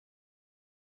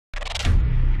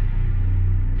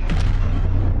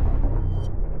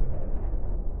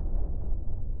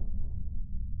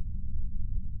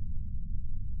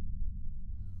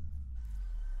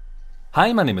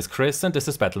Hi, my name is Chris and this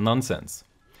is Battle Nonsense.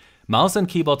 Mouse and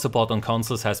keyboard support on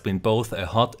consoles has been both a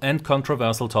hot and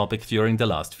controversial topic during the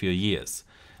last few years.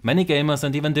 Many gamers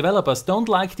and even developers don't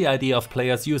like the idea of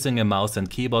players using a mouse and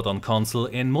keyboard on console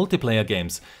in multiplayer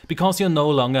games, because you no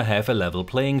longer have a level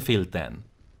playing field then.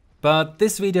 But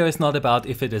this video is not about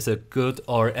if it is a good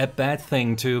or a bad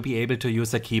thing to be able to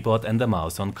use a keyboard and a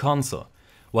mouse on console.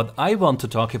 What I want to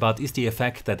talk about is the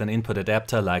effect that an input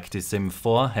adapter like the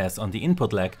XIM4 has on the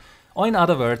input lag, or in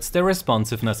other words, the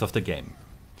responsiveness of the game.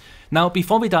 Now,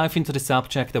 before we dive into the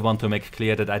subject, I want to make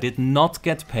clear that I did not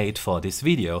get paid for this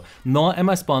video, nor am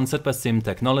I sponsored by XIM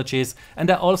Technologies, and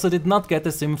I also did not get the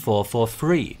XIM4 for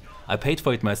free. I paid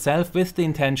for it myself with the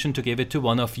intention to give it to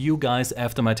one of you guys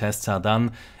after my tests are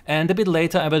done, and a bit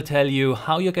later I will tell you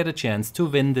how you get a chance to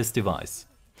win this device.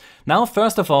 Now,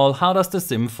 first of all, how does the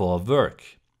XIM4 work?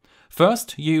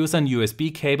 First, you use an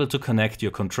USB cable to connect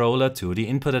your controller to the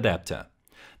input adapter.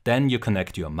 Then you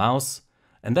connect your mouse,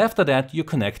 and after that you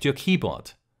connect your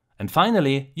keyboard. And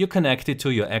finally, you connect it to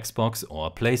your Xbox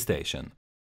or PlayStation.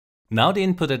 Now the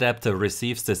input adapter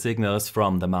receives the signals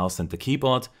from the mouse and the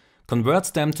keyboard,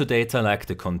 converts them to data like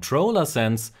the controller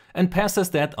sends, and passes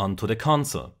that on to the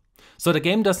console. So the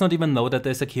game does not even know that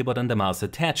there's a keyboard and a mouse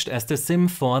attached, as the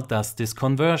XIM4 does this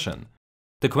conversion.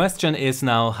 The question is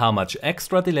now how much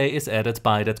extra delay is added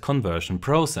by that conversion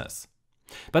process.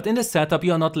 But in this setup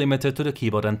you are not limited to the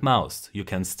keyboard and mouse. You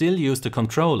can still use the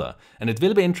controller, and it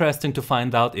will be interesting to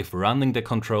find out if running the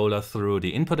controller through the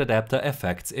input adapter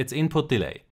affects its input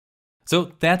delay.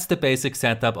 So that's the basic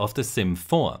setup of the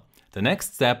XIM4. The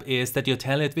next step is that you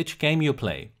tell it which game you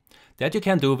play. That you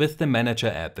can do with the Manager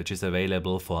app, which is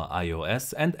available for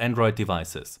iOS and Android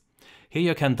devices. Here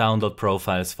you can download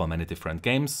profiles for many different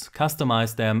games,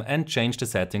 customize them and change the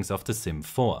settings of the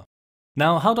XIM4.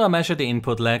 Now, how do I measure the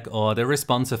input lag or the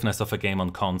responsiveness of a game on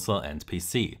console and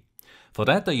PC? For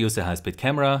that I use a high-speed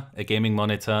camera, a gaming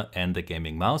monitor and a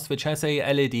gaming mouse, which has a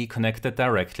LED connected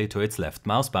directly to its left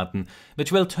mouse button, which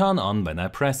will turn on when I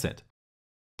press it.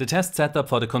 The test setup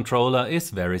for the controller is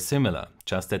very similar,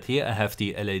 just that here I have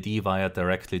the LED wired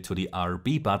directly to the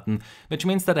RB button, which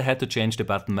means that I had to change the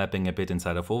button mapping a bit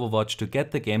inside of Overwatch to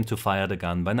get the game to fire the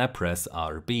gun when I press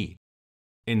RB.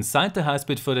 Inside the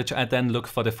high-speed footage I then look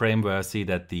for the frame where I see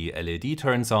that the LED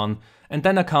turns on, and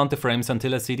then I count the frames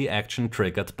until I see the action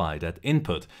triggered by that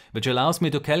input, which allows me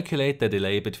to calculate the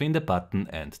delay between the button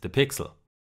and the pixel.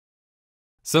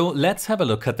 So let's have a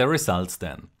look at the results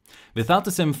then. Without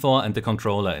the XIM4 and the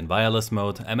controller in wireless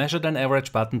mode, I measured an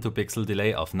average button to pixel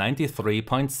delay of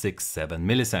 93.67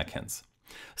 milliseconds.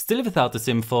 Still without the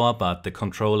XIM4, but the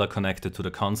controller connected to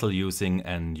the console using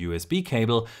an USB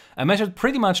cable, I measured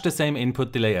pretty much the same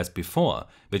input delay as before,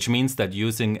 which means that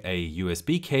using a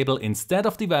USB cable instead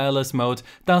of the wireless mode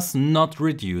does not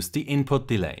reduce the input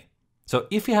delay. So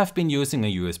if you have been using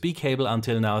a USB cable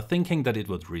until now thinking that it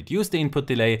would reduce the input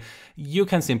delay, you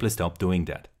can simply stop doing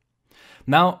that.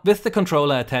 Now, with the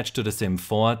controller attached to the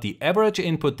XIM4, the average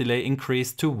input delay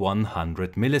increased to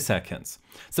 100 milliseconds.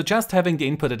 So just having the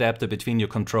input adapter between your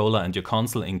controller and your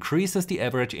console increases the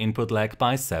average input lag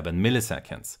by 7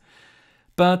 milliseconds.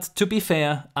 But to be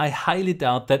fair, I highly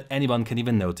doubt that anyone can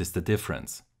even notice the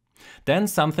difference. Then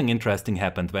something interesting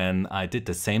happened when I did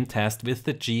the same test with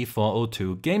the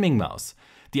G402 gaming mouse.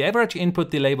 The average input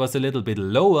delay was a little bit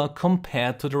lower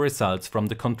compared to the results from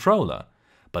the controller.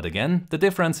 But again, the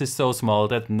difference is so small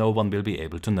that no one will be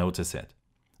able to notice it.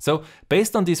 So,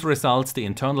 based on these results, the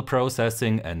internal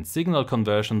processing and signal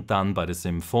conversion done by the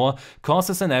XIM4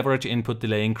 causes an average input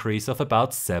delay increase of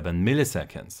about 7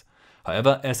 milliseconds.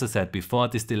 However, as I said before,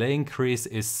 this delay increase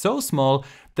is so small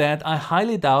that I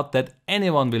highly doubt that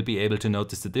anyone will be able to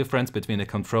notice the difference between a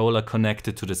controller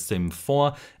connected to the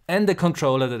XIM4 and a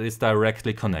controller that is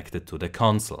directly connected to the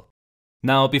console.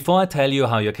 Now, before I tell you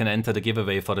how you can enter the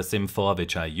giveaway for the XIM4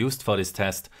 which I used for this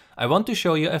test, I want to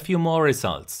show you a few more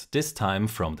results, this time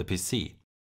from the PC.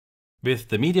 With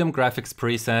the medium graphics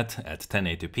preset at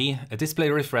 1080p, a display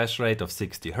refresh rate of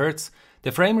 60 Hz,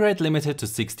 the frame rate limited to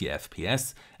 60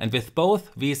 FPS, and with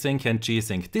both VSync and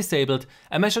G-Sync disabled,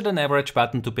 I measured an average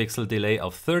button to pixel delay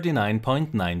of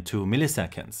 39.92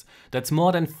 milliseconds. That's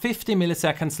more than 50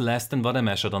 milliseconds less than what I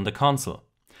measured on the console.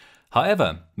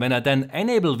 However, when I then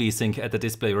enable VSync at a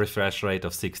display refresh rate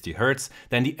of 60 Hz,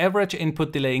 then the average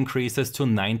input delay increases to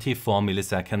 94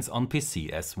 milliseconds on PC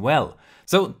as well.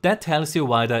 So that tells you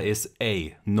why there is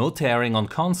A, no tearing on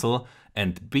console,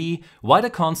 and B, why the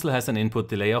console has an input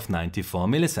delay of 94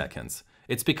 milliseconds.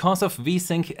 It's because of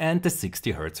VSync and the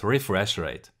 60 Hz refresh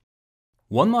rate.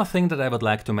 One more thing that I would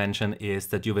like to mention is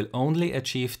that you will only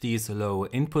achieve these low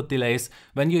input delays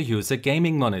when you use a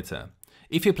gaming monitor.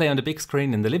 If you play on the big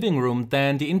screen in the living room,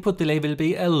 then the input delay will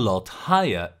be a lot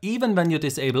higher, even when you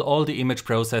disable all the image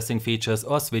processing features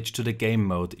or switch to the game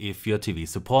mode if your TV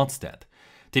supports that.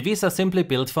 TVs are simply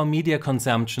built for media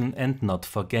consumption and not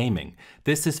for gaming.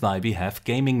 This is why we have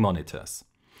gaming monitors.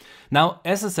 Now,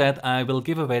 as I said, I will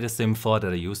give away the XIM4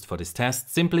 that I used for this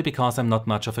test simply because I'm not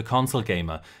much of a console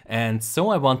gamer, and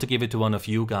so I want to give it to one of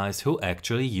you guys who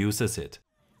actually uses it.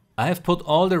 I have put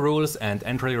all the rules and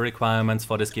entry requirements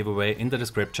for this giveaway in the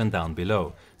description down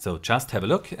below, so just have a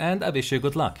look and I wish you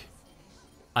good luck.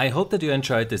 I hope that you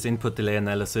enjoyed this input delay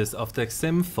analysis of the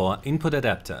XIM4 input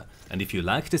adapter, and if you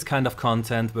like this kind of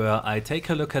content where I take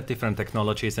a look at different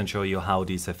technologies and show you how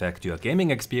these affect your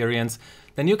gaming experience,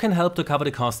 then you can help to cover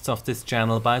the costs of this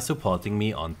channel by supporting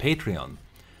me on Patreon.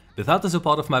 Without the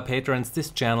support of my patrons, this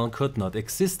channel could not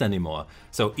exist anymore,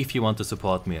 so if you want to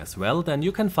support me as well, then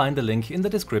you can find the link in the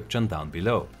description down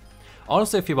below.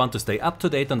 Also, if you want to stay up to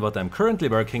date on what I'm currently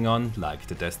working on, like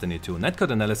the Destiny 2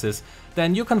 netcode analysis,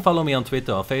 then you can follow me on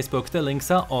Twitter or Facebook, the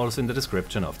links are also in the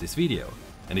description of this video.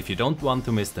 And if you don't want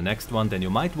to miss the next one, then you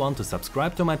might want to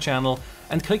subscribe to my channel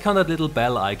and click on that little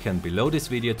bell icon below this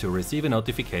video to receive a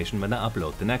notification when I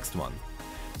upload the next one.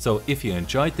 So if you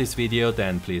enjoyed this video,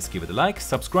 then please give it a like,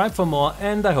 subscribe for more,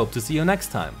 and I hope to see you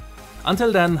next time.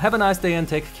 Until then, have a nice day and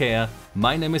take care.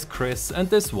 My name is Chris and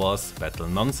this was Battle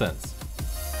Nonsense.